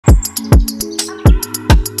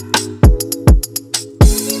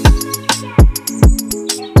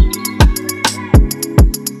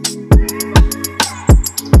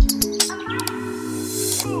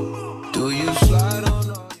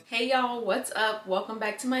What's up? Welcome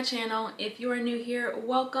back to my channel. If you are new here,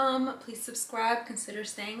 welcome. Please subscribe, consider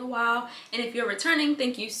staying a while, and if you're returning,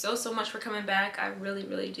 thank you so much for coming back. I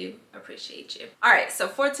really do appreciate you. All right, so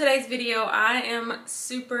for today's video, I am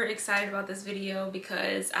super excited about this video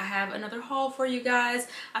because I have another haul for you guys.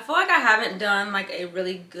 I feel like I haven't done like a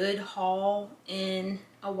really good haul in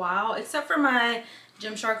a while, except for my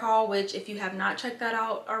Gymshark haul, which if you have not checked that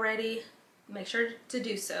out already, make sure to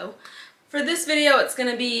do so. For this video, it's going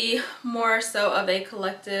to be more so of a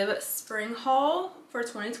collective spring haul for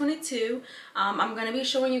 2022. I'm going to be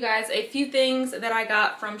showing you guys a few things that I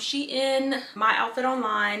got from Shein,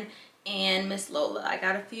 MyOutfitOnline, and MissLola. I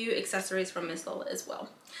got a few accessories from MissLola as well.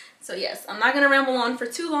 So yes, I'm not going to ramble on for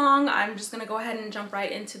too long. I'm just going to go ahead and jump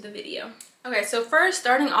right into the video. Okay, so first,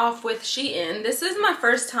 starting off with Shein. This is my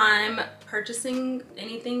first time purchasing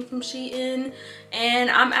anything from Shein, and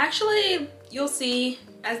I'm actually, you'll see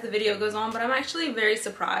as the video goes on, but I'm actually very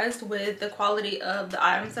surprised with the quality of the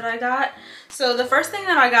items that I got. So the first thing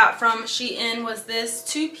that I got from Shein was this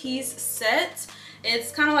two-piece set.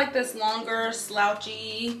 It's kind of like this longer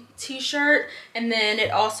slouchy t-shirt, and then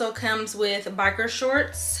it also comes with biker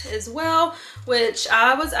shorts as well, which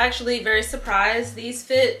I was actually very surprised. These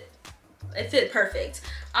fit perfect.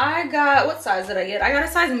 I got, what size did I get? I got a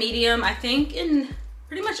size medium. I think in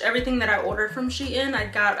pretty much everything that I ordered from Shein, I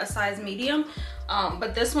got a size medium.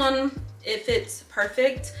 But this one, it fits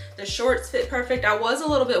perfect. The shorts fit perfect. I was a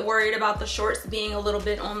little bit worried about the shorts being a little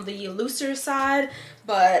bit on the looser side,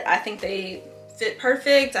 but I think they fit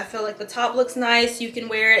perfect. I feel like the top looks nice. You can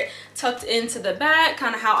wear it tucked into the back,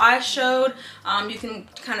 kind of how I showed. You can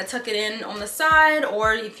kind of tuck it in on the side,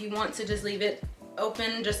 or if you want to just leave it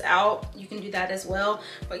open, just out, you can do that as well.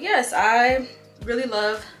 But yes, I really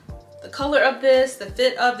love the color of this, the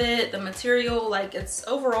fit of it, the material. Like, it's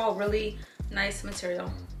overall really nice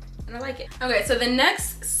material and I like it. Okay, so the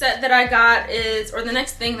next set that I got is, or the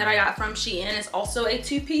next thing that I got from Shein is also a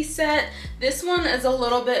two-piece set. This one is a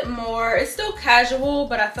little bit more, it's still casual,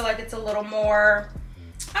 but I feel like it's a little more,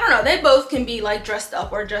 I don't know, they both can be like dressed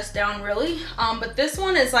up or dressed down really. But this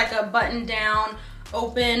one is like a button down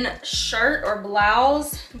open shirt or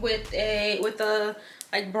blouse with a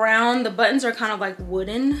like brown, the buttons are kind of like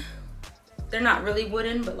wooden. They're not really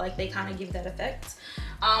wooden, but like they kind of give that effect.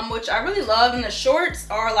 Which I really love, and the shorts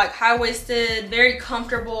are like high-waisted, very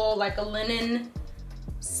comfortable, like a linen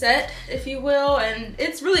set, if you will, and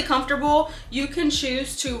it's really comfortable. You can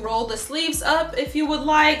choose to roll the sleeves up if you would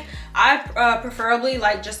like. I preferably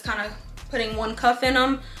like just kind of putting one cuff in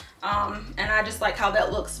them, and I just like how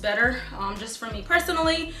that looks better, just for me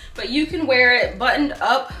personally. But you can wear it buttoned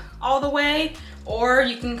up all the way, or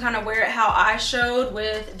you can kind of wear it how I showed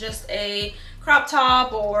with just a crop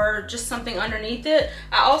top or just something underneath it.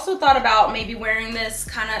 I also thought about maybe wearing this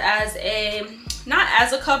kind of as a, not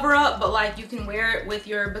as a cover up, but like you can wear it with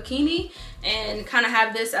your bikini and kind of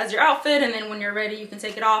have this as your outfit, and then when you're ready you can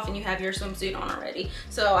take it off and you have your swimsuit on already.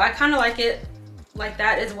 So I kind of like it like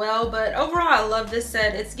that as well. But overall, I love this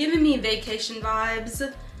set. It's giving me vacation vibes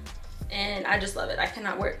and I just love it. I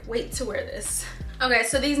cannot wait to wear this. Okay,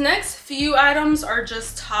 so these next few items are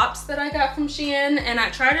just tops that I got from Shein, and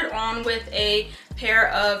I tried it on with a pair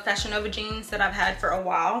of Fashion Nova jeans that I've had for a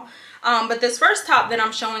while. But this first top that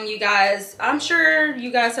I'm showing you guys, I'm sure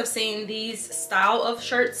you guys have seen these style of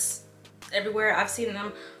shirts everywhere. I've seen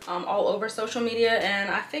them all over social media,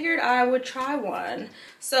 and I figured I would try one.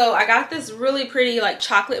 So I got this really pretty like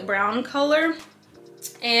chocolate brown color,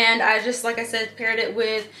 and I just, like I said, paired it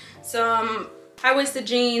with some high-waisted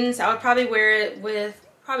jeans. I would probably wear it with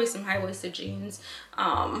probably some high-waisted jeans,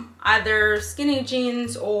 either skinny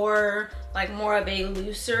jeans or like more of a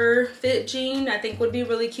looser fit jean. I think would be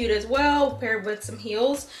really cute as well, paired with some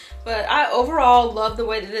heels. But I overall love the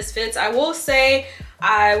way that this fits. I will say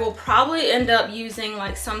I will probably end up using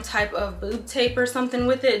like some type of boob tape or something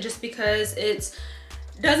with it, just because it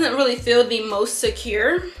doesn't really feel the most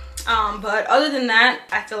secure. But other than that,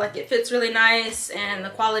 I feel like it fits really nice, and the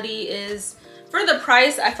quality is, for the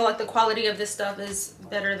price, I feel like the quality of this stuff is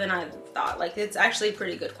better than I thought. Like, it's actually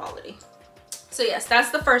pretty good quality. So yes, that's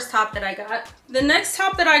the first top that I got. The next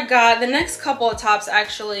top that I got, the next couple of tops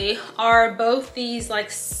actually, are both these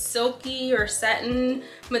like silky or satin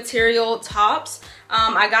material tops.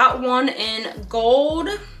 I got one in gold,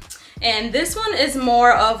 and this one is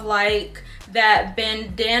more of like that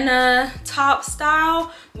bandana top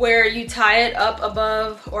style where you tie it up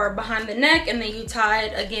above or behind the neck, and then you tie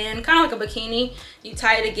it again, kind of like a bikini, you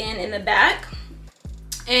tie it again in the back.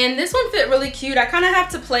 And this one fit really cute. I kind of have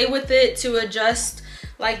to play with it to adjust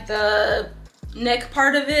like the neck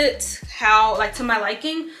part of it, how, like, to my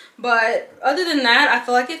liking, But other than that, I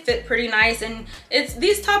feel like it fit pretty nice, and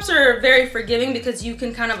these tops are very forgiving because you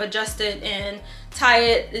can kind of adjust it and tie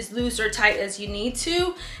it as loose or tight as you need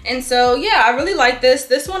to. And so yeah, I really like this.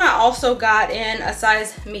 This one I also got in a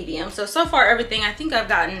size medium. So far everything I think I've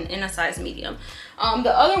gotten in a size medium.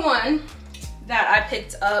 The other one that I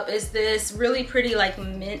picked up is this really pretty like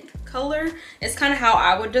mint color. It's kind of how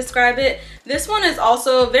I would describe it. This one is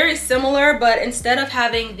also very similar, but instead of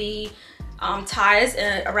having the ties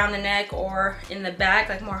around the neck or in the back,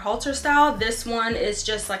 like more halter style, this one is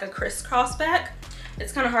just like a crisscross back.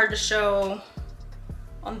 It's kind of hard to show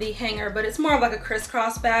on the hanger, but it's more of like a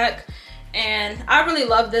crisscross back, and I really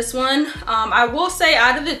love this one. I will say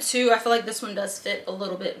out of the two, I feel like this one does fit a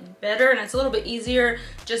little bit better, and it's a little bit easier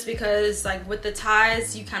just because like with the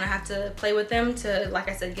ties you kind of have to play with them to, like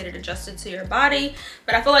I said, get it adjusted to your body.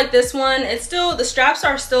 But I feel like this one, it's still, the straps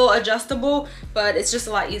are still adjustable, but it's just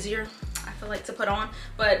a lot easier, I feel like, to put on.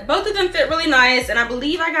 But both of them fit really nice, and I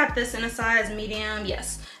believe I got this in a size medium,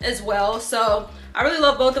 yes, as well. So I really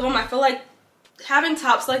love both of them. I feel like having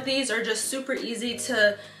tops like these are just super easy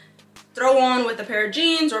to throw on with a pair of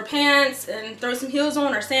jeans or pants and throw some heels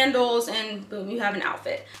on or sandals, and boom, you have an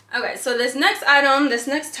outfit. Okay, so this next item, this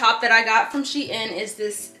next top that I got from Shein is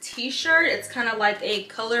this t-shirt. It's kind of like a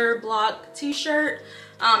color block t-shirt.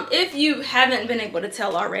 If you haven't been able to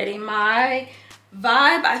tell already, my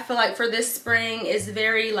vibe, I feel like, for this spring is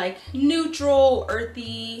very like neutral,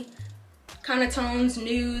 earthy kind of tones,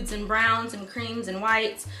 nudes and browns and creams and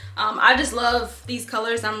whites. I just love these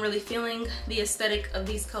colors. I'm really feeling the aesthetic of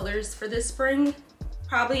these colors for this spring,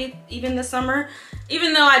 probably even the summer.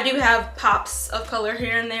 Even though I do have pops of color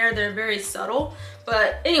here and there, they're very subtle.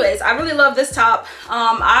 But anyways, I really love this top.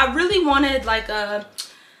 I really wanted like a,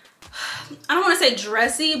 I don't want to say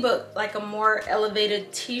dressy, but like a more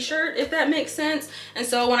elevated t-shirt, if that makes sense. And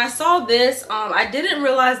so when I saw this, I didn't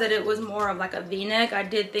realize that it was more of like a v-neck. I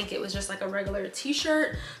did think it was just like a regular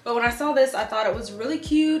t-shirt, but when I saw this, I thought it was really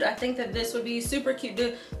cute. I think that this would be super cute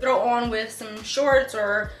to throw on with some shorts,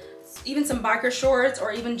 or even some biker shorts,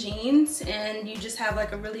 or even jeans, and you just have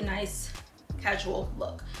like a really nice casual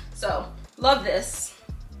look. So love this.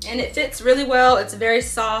 And it fits really well. It's a very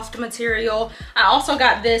soft material. I also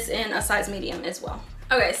got this in a size medium as well.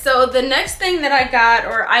 Okay, so the next thing that I got,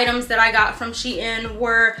 or items that I got from Shein,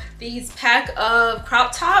 were these pack of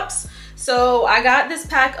crop tops. So I got this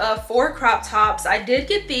pack of 4 crop tops. I did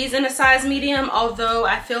get these in a size medium, although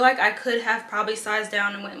I feel like I could have probably sized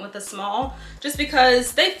down and went with a small, just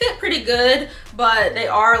because they fit pretty good, but they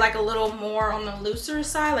are like a little more on the looser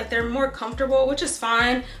side. Like they're more comfortable, which is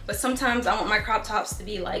fine, but sometimes I want my crop tops to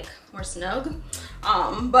be like more snug.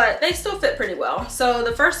 But they still fit pretty well. So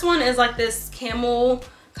the first one is like this camel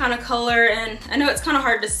kind of color, and I know it's kind of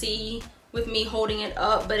hard to see with me holding it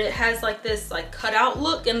up, but it has like this like cutout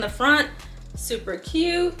look in the front. Super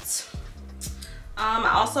cute. I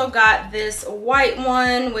also got this white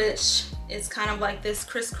one, which is kind of like this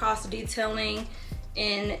crisscross detailing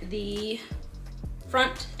in the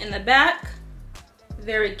front and the back.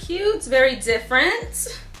 Very cute, very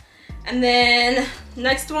different. And then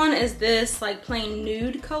next one is this like plain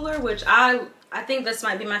nude color, which I think this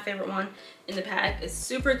might be my favorite one in the pack. It's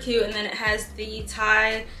super cute, and then it has the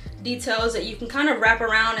tie details that you can kind of wrap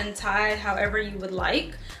around and tie however you would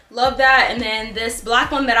like. Love that. And then this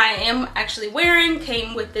black one that I am actually wearing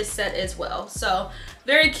came with this set as well. So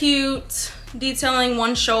very cute detailing,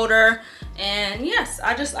 one shoulder, and yes,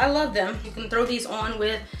 I love them. You can throw these on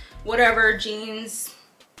with whatever, jeans,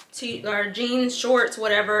 jeans, shorts,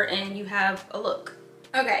 whatever, and you have a look.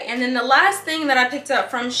 Okay, and then the last thing that I picked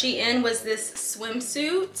up from Shein was this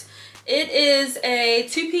swimsuit. It is a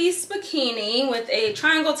 2-piece bikini with a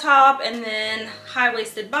triangle top and then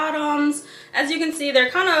high-waisted bottoms. As you can see, they're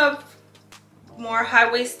kind of more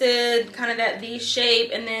high-waisted, kind of that V shape,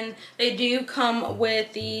 and then they do come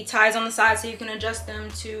with the ties on the side so you can adjust them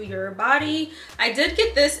to your body. I did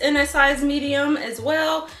get this in a size medium as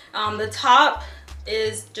well. The top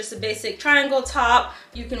is just a basic triangle top.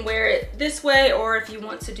 You can wear it this way, or if you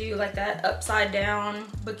want to do like that upside down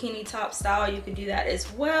bikini top style, you could do that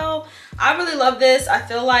as well. I really love this. I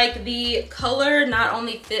feel like the color not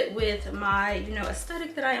only fit with my, you know,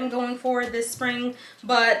 aesthetic that I am going for this spring,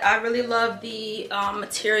 but I really love the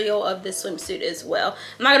material of this swimsuit as well.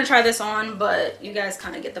 I'm not gonna try this on, but you guys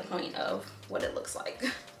kind of get the point of what it looks like.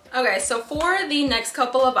 Okay, so for the next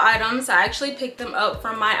couple of items, I actually picked them up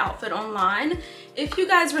from MyOutfitOnline, If you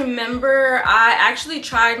guys remember, I actually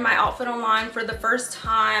tried MyOutfitOnline for the first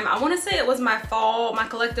time. I want to say it was my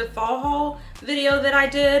collective fall haul video that I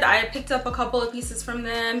did. I picked up a couple of pieces from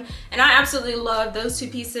them and I absolutely loved those 2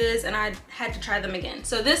 pieces and I had to try them again.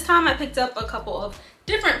 So this time I picked up a couple of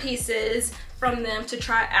different pieces from them to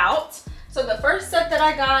try out. So the first set that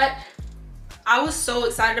I got, I was so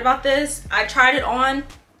excited about this. I tried it on,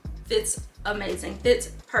 fits amazing, fits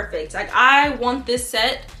perfect. Like, I want this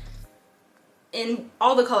set in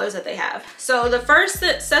all the colors that they have. So the first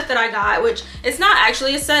set that I got, which it's not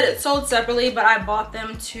actually a set, it's sold separately, but I bought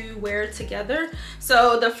them to wear together.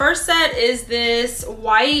 So the first set is this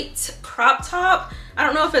white crop top. I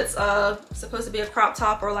don't know if it's supposed to be a crop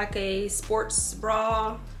top or like a sports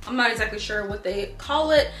bra. I'm not exactly sure what they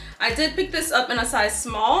call it. I did pick this up in a size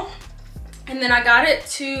small, and then I got it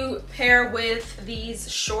to pair with these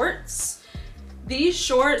shorts. These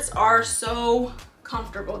shorts are so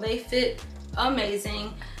comfortable. They fit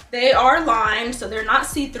amazing. They are lined, so they're not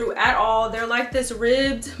see-through at all. They're like this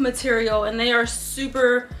ribbed material, and they are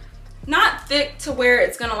super, not thick to where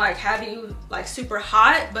it's gonna like have you like super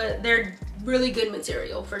hot, but they're really good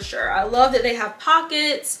material for sure. I love that they have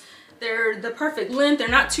pockets. They're the perfect length. They're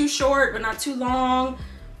not too short but not too long.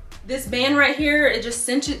 This band right here, it just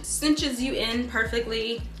cinches you in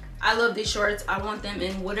perfectly. I love these shorts. I want them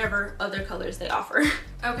in whatever other colors they offer.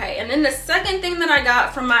 Okay, and then the second thing that I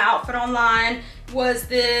got from MyOutfitOnline was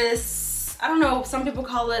this, I don't know, some people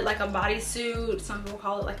call it like a bodysuit, some people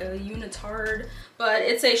call it like a unitard, but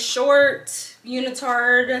it's a short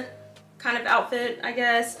unitard kind of outfit, I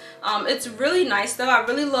guess. It's really nice though. I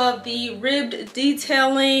really love the ribbed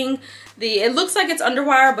detailing. It looks like it's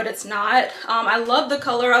underwire, but it's not. I love the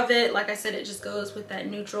color of it. Like I said, it just goes with that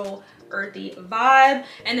neutral earthy vibe.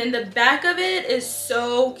 And then the back of it is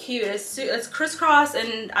so cute. It's crisscross,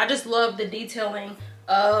 and I just love the detailing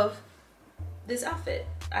of this outfit.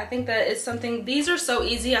 I think that is something, these are so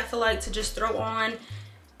easy, I feel like, to just throw on.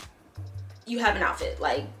 You have an outfit.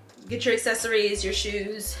 Like, get your accessories, your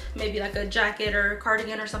shoes, maybe like a jacket or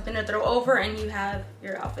cardigan or something to throw over, and you have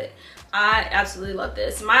your outfit. I absolutely love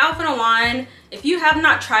this. MyOutfitOnline, if you have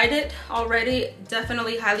not tried it already,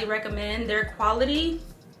 definitely highly recommend. Their quality,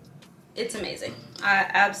 it's amazing. I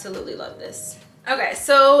absolutely love this. Okay,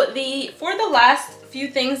 so for the last few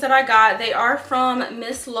things that I got, they are from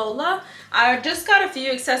MissLola. I just got a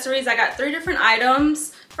few accessories. I got 3 different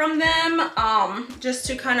items from them, just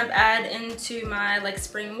to kind of add into my like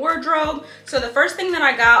spring wardrobe. So the first thing that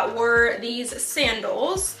I got were these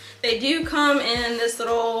sandals. They do come in this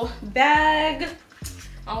little bag.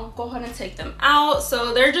 I'll go ahead and take them out.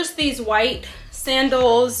 So they're just these white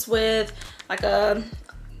sandals with like a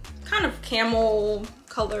kind of camel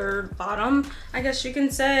colored bottom, I guess you can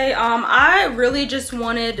say. I really just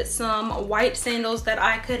wanted some white sandals that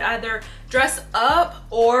I could either dress up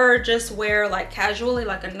or just wear like casually,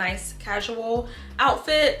 like a nice casual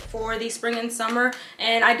outfit for the spring and summer.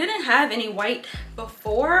 And I didn't have any white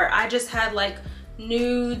before. I just had like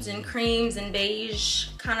nudes and creams and beige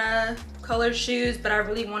kind of colored shoes, but I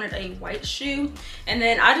really wanted a white shoe. And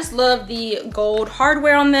then I just love the gold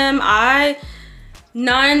hardware on them.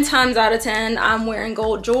 9 times out of 10 I'm wearing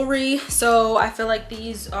gold jewelry, so I feel like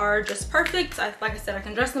these are just perfect. Like I said, I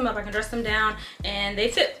can dress them up, I can dress them down, and they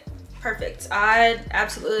fit perfect. I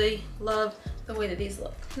absolutely love the way that these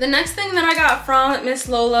look. The next thing that I got from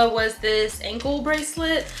MissLola was this ankle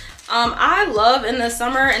bracelet. I love in the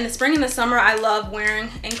spring and the summer, I love wearing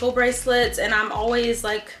ankle bracelets, and I'm always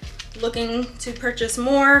like looking to purchase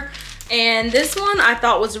more. And this one I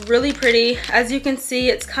thought was really pretty. As you can see,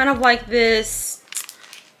 it's kind of like this,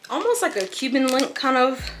 almost like a Cuban link kind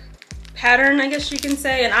of pattern, I guess you can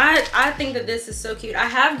say. And I think that this is so cute. I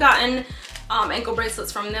have gotten ankle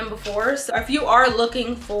bracelets from them before, so if you are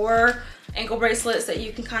looking for ankle bracelets that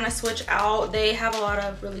you can kind of switch out, they have a lot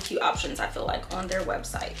of really cute options, I feel like, on their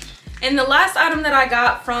website. And the last item that I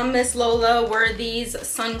got from MissLola were these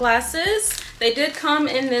sunglasses. They did come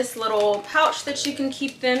in this little pouch that you can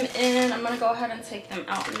keep them in. I'm gonna go ahead and take them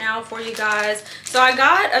out now for you guys. So I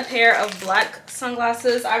got a pair of black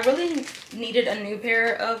sunglasses. I really needed a new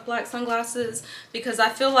pair of black sunglasses because I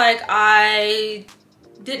feel like I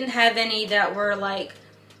didn't have any that were like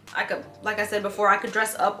I said before, I could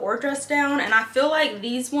dress up or dress down. And I feel like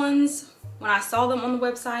these ones, when I saw them on the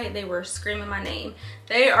website, they were screaming my name.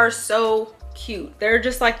 They are so cute. They're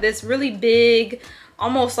just like this really big,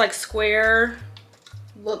 almost like square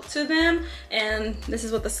look to them, and this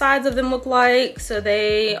is what the sides of them look like. So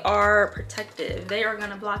they are protective. They are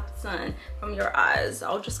gonna block the sun from your eyes.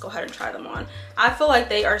 I'll just go ahead and try them on. I feel like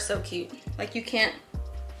they are so cute. Like you can't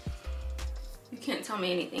tell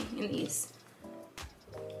me anything in these.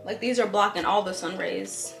 Like, these are blocking all the sun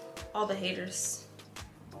rays, all the haters.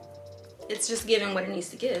 It's just giving what it needs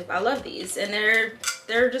to give. I love these, and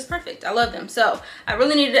they're just perfect. I love them. So I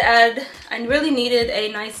really needed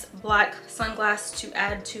a nice black sunglass to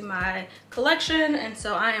add to my collection, and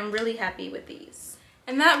so I am really happy with these.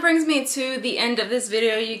 And that brings me to the end of this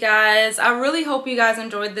video, you guys. I really hope you guys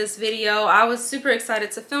enjoyed this video. I was super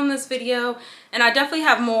excited to film this video, and I definitely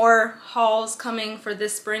have more hauls coming for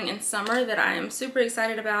this spring and summer that I am super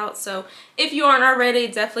excited about. So if you aren't already,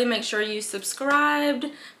 definitely make sure you subscribed,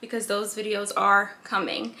 because those videos are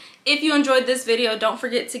coming. If you enjoyed this video, don't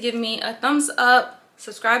forget to give me a thumbs up,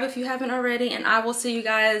 subscribe if you haven't already, and I will see you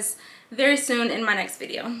guys very soon in my next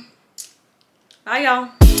video. Bye, y'all.